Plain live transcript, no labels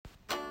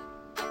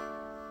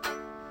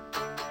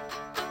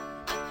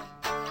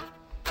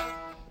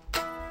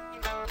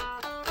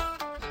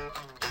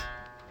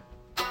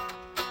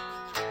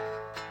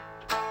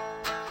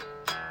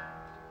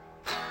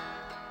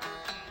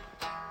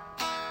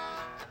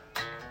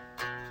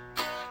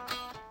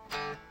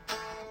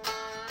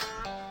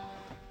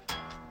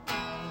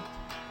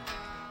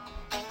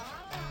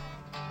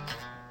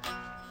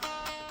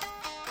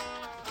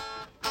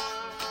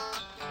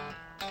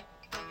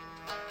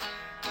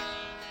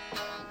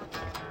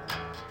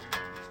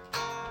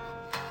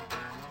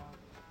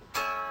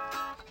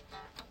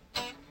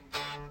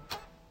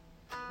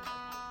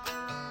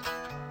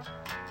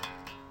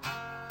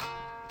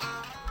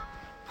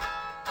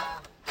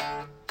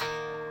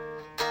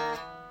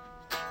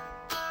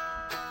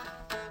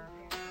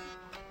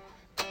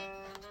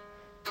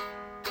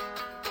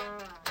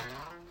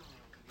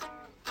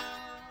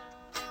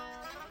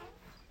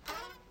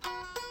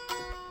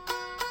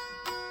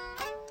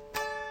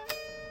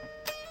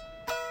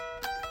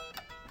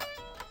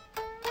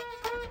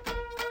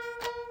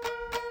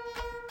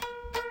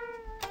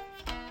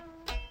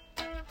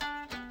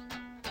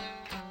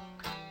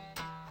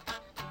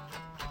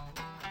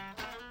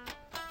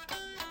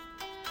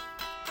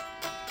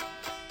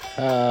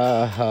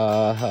Ha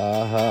ha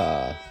ha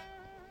ha.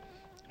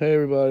 Hey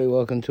everybody,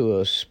 welcome to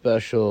a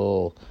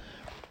special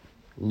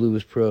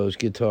Lewis Pros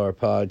Guitar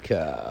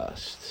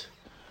Podcast.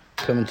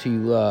 Coming to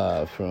you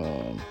live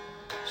from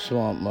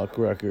Swamp Muck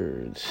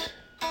Records.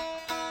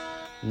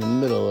 In the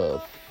middle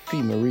of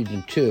FEMA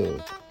Region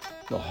 2.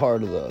 The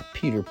heart of the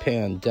Peter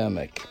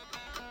Pandemic.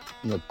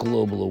 And the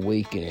global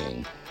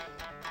awakening.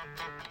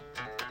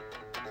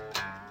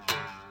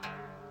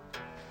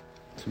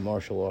 It's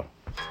martial art.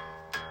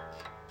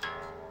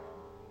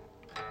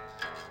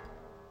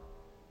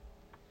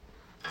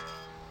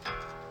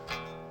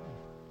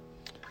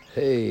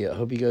 Hey, I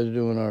hope you guys are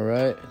doing all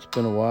right. It's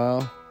been a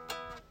while.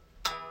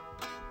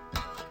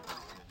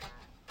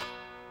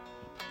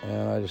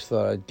 And I just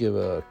thought I'd give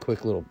a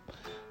quick little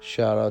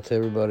shout out to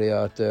everybody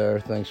out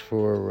there. Thanks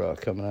for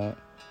coming out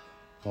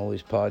on all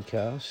these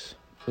podcasts.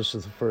 This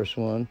is the first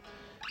one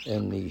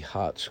in the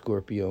hot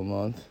Scorpio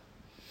month.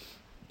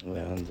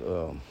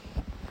 And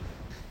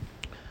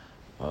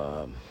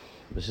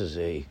this is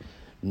a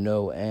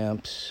no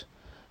amps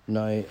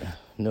night,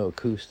 no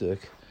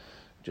acoustic.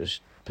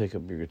 Just pick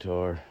up your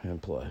guitar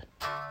and play.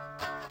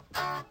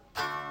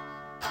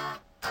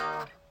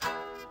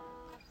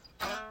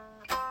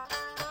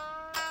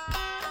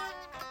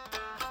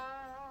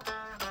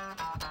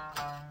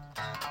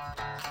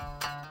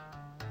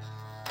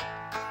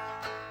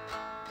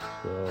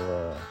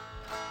 So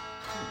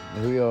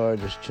here we are,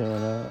 just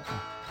chilling out.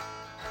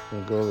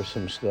 Gonna go over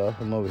some stuff.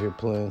 I'm over here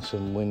playing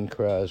some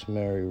Windcries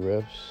Merry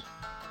riffs.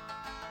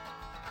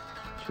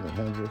 Jimi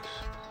Hendrix,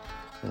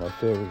 one of my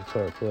favorite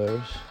guitar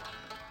players.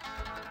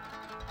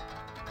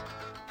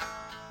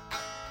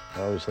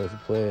 I always like to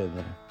play it.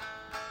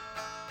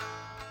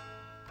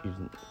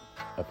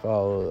 I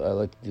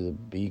like to do the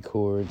B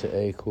chord to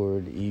A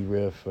chord, E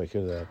riff, like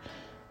that.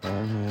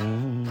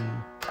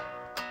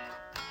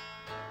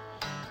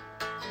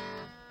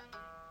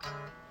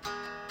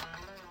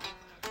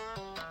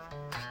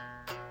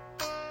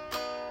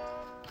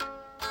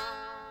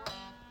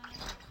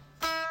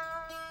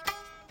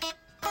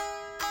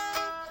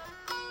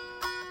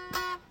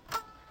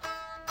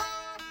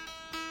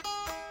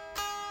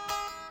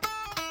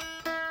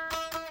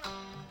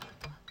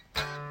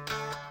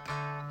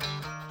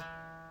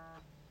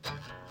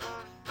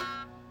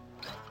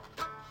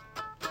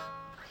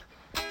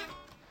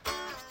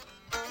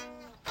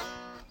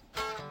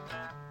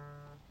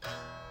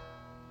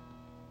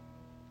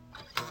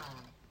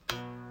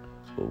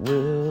 But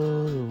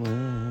will the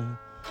wind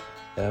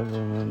ever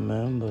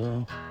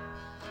remember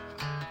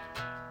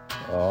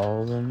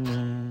all the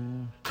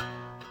names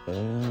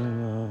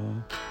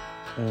in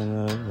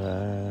the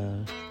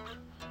past?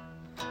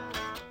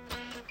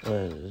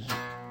 Was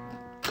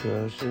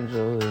questions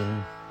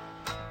away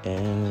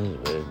and his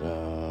way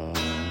down.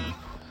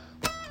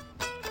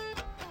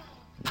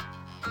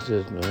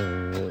 Just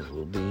know it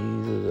will be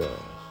the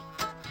last.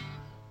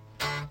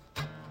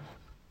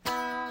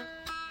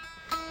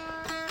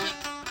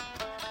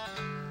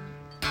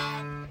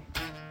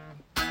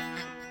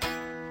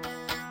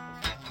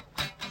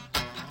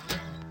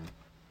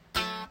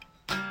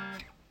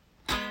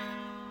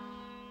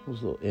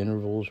 Those little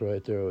intervals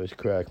right there always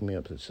crack me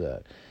up. It's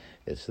that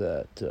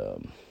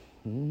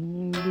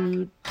and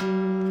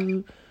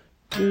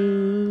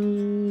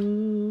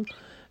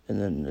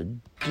then the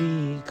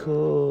D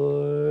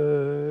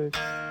chord,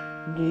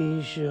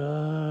 D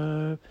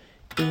sharp,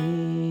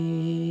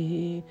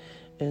 E,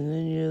 and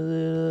then your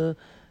little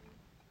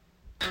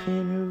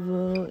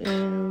interval,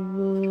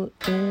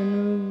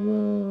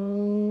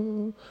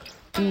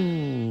 D, E.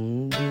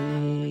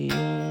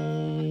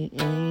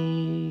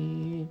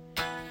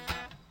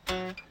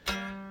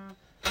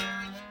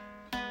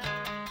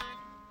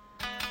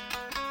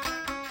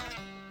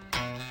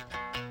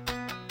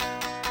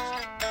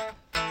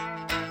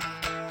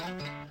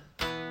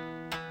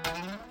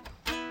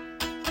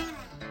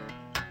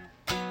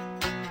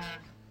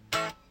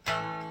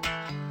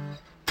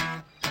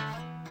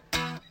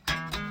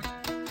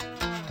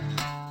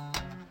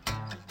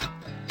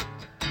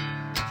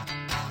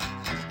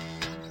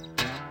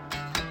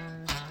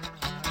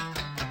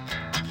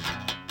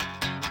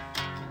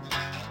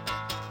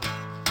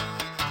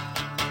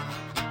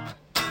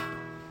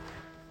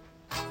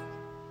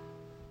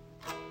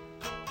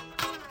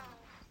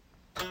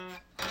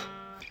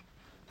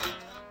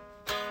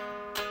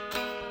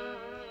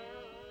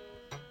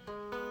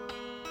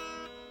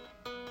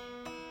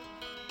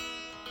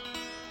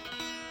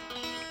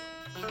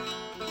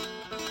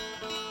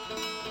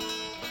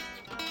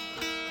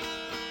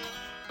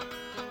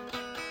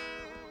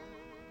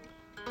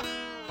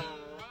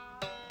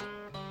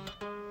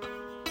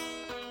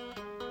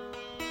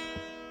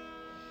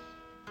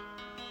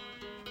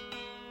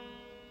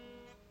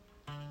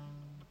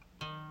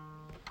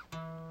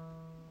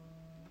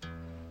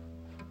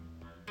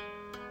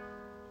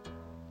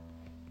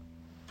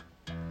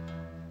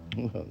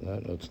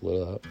 That note's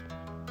lit up.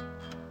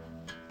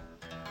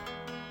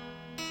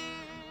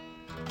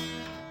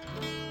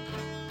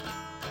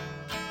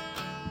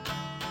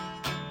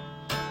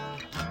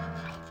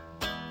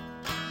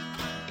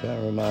 Kind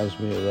of reminds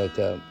me of like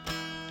that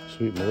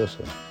Sweet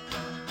Melissa.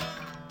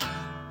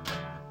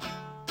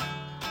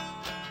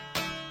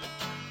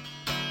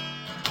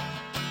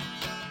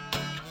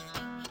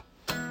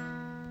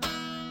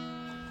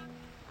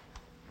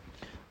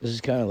 This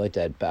is kind of like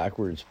that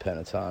backwards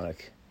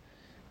pentatonic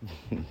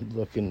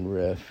looking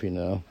riff, you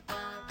know.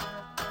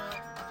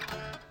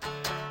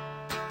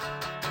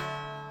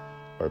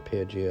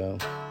 Arpeggio.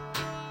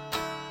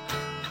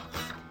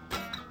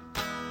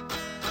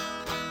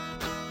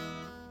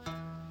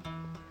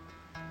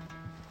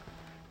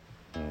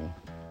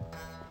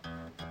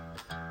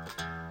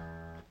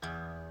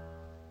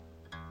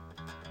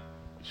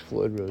 These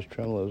Floyd Rose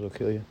tremolos will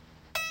kill you.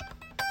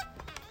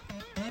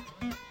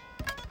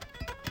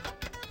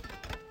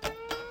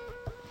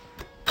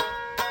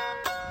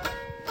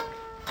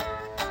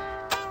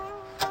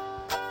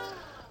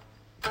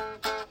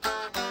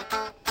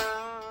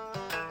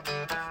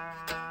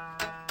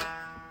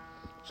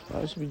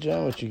 Nice to be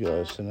jamming with you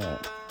guys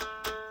tonight.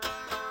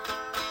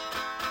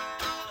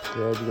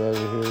 Glad you guys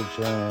are here to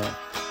jam out.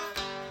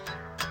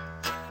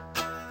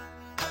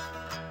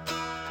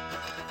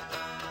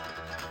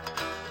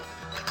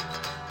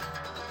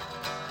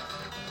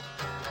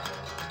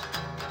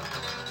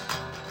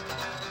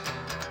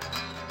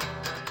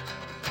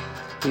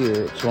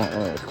 Here at Swamp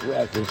Rock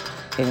Records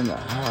in the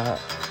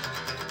heart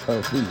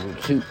of Fever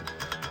 2.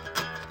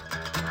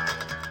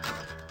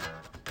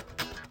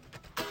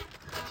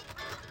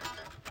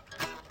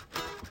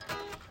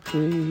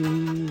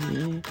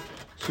 Sweet,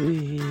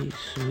 sweet,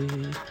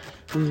 sweet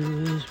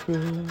Louis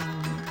Bros.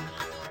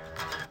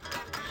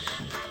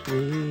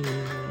 Sweet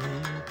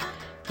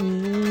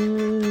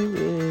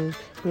Louis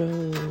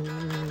Bros.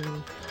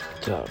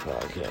 Top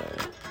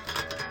Podcast.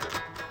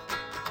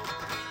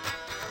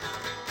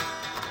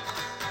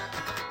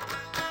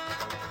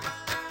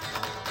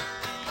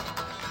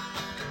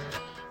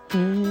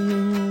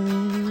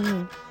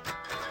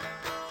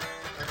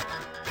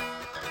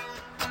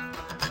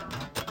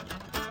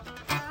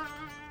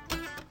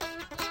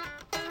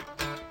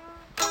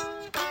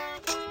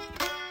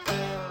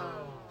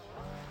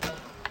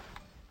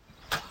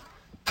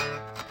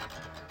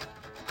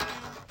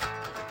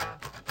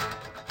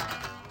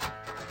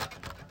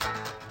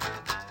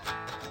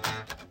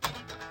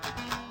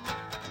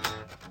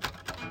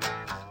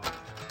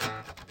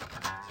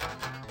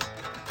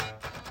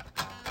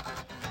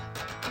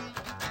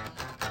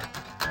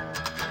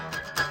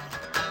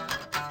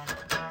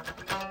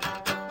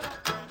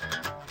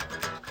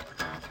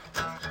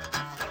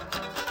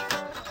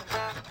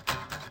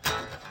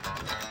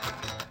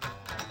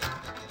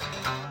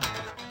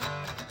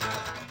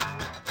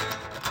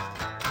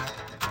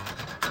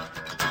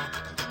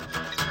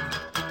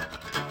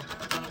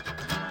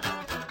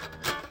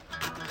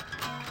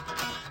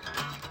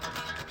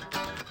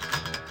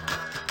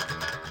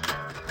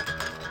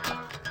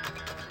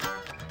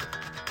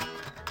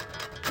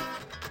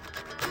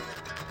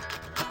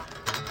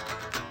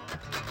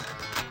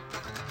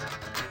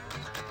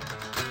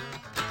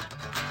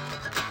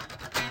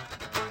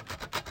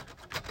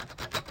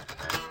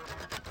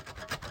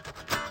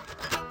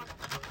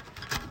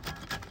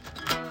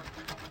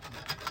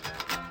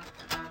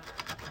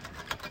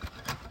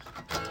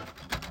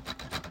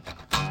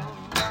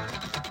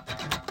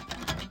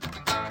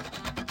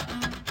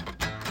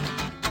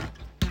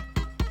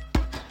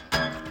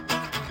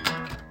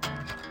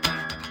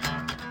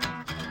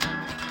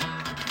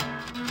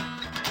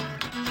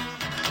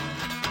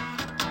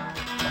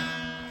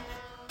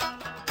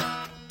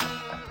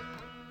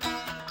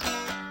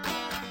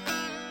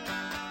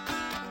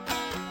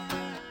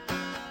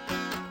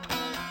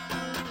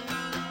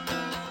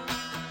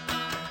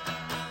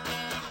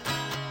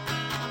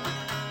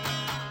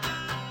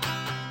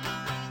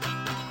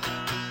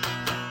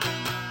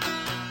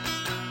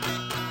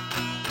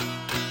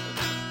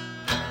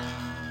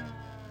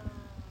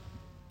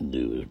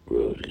 Louis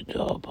Bros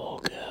Guitar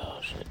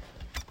Podcast.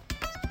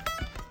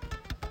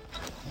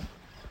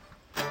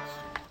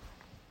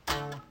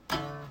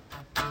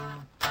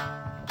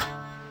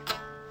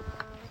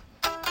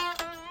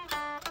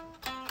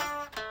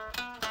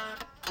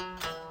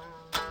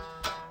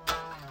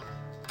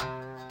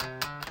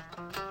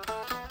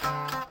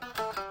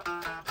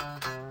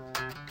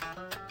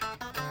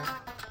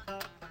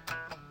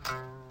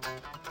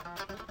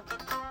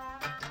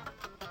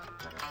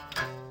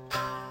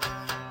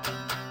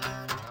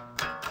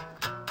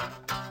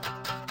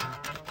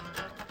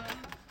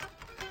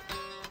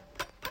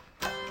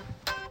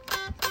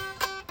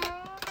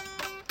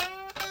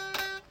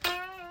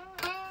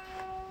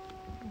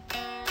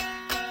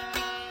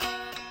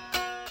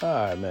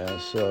 Alright, man,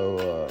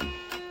 so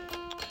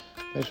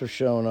thanks for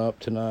showing up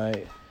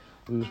tonight.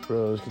 Louis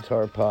Bros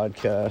Guitar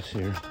Podcast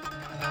here.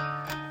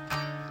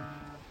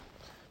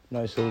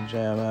 Nice little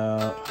jam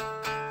out.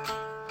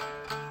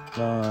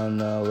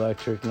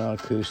 Non-electric,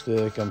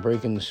 non-acoustic. I'm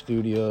breaking the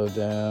studio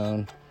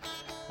down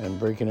and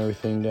breaking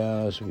everything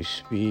down as we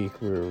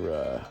speak.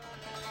 We're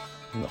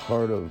in the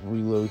heart of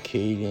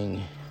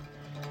relocating,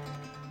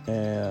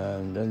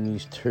 and in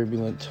these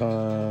turbulent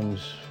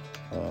times,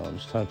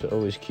 it's time to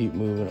always keep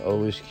moving,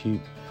 always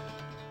keep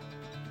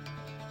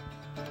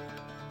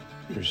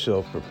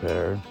yourself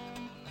prepared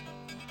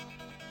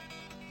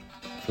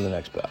for the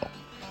next battle,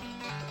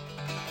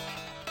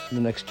 the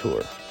next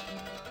tour.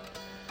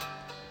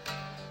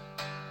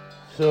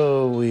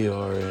 So we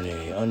are in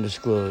a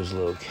undisclosed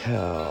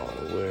locale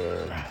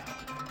where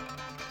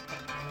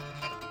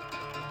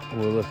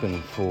we're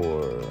looking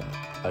for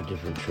a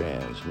different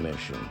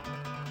transmission,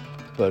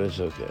 but it's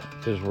okay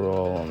because we're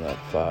all on that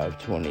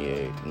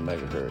 528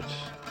 megahertz,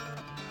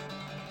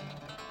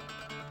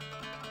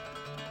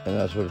 and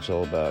that's what it's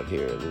all about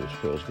here at Lewis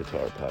Pro's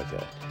Guitar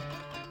Podcast,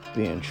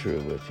 being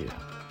true with you.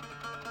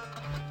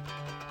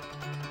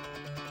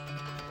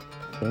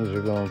 Things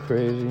are going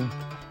crazy,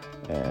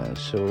 and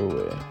so are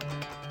we.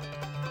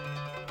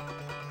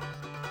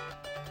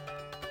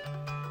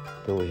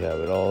 But we have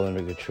it all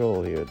under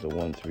control here at the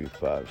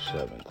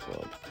 1357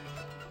 Club.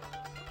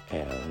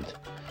 And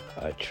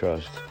I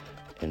trust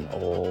in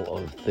all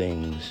of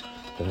things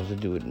that have to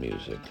do with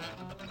music.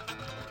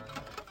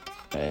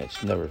 And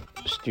it's never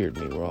steered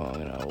me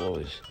wrong, and I'll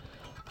always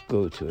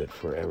go to it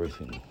for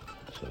everything.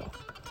 So,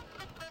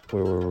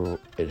 wherever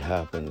it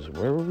happens,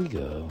 wherever we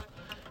go,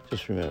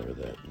 just remember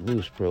that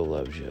Lewis Pro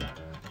loves you.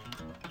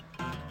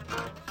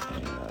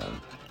 And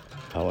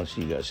I want to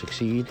see you guys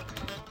succeed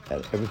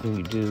at everything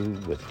you do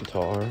with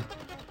guitar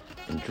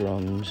and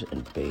drums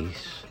and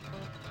bass,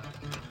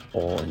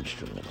 all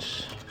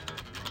instruments.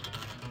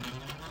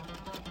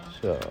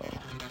 So,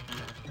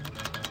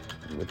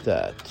 with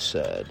that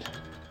said,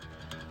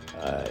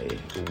 I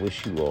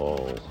wish you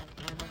all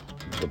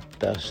the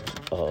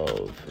best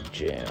of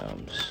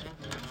jams,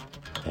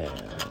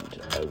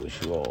 and I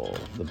wish you all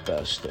the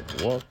best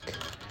of luck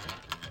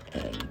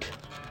and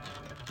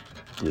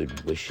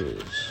good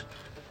wishes.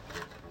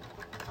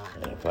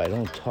 And if I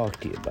don't talk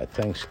to you by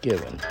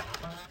Thanksgiving,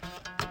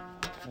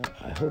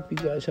 I hope you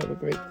guys have a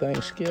great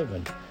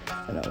Thanksgiving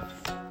and a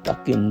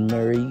fucking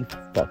Merry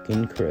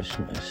fucking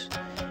Christmas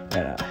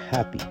and a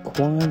Happy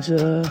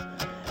Kwanzaa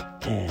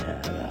and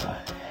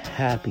a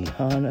Happy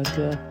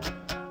Hanukkah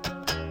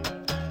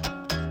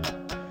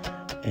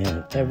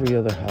and every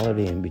other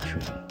holiday in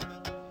between.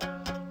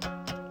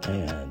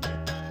 And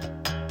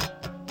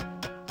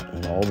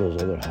all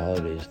those other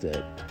holidays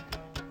that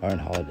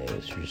aren't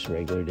holidays, just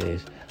regular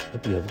days.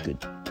 Hope you have good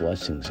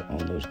blessings on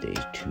those days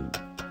too.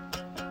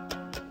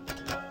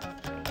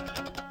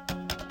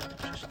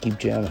 Just keep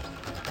jamming.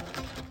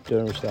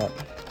 Don't ever stop.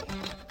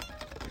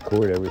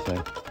 Record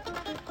everything.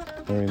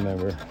 And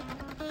remember,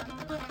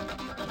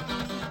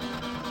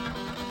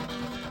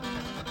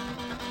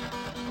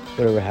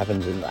 whatever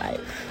happens in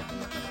life,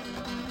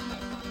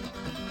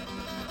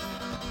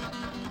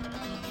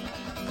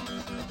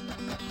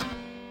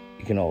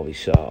 it can all be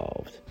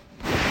solved.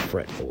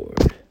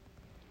 Fretboard.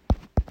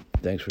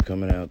 Thanks for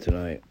coming out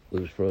tonight.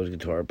 Lewis Pro's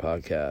Guitar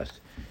Podcast.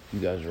 You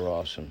guys are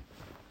awesome.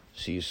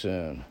 See you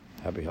soon.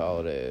 Happy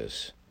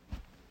holidays.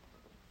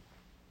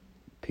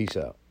 Peace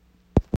out.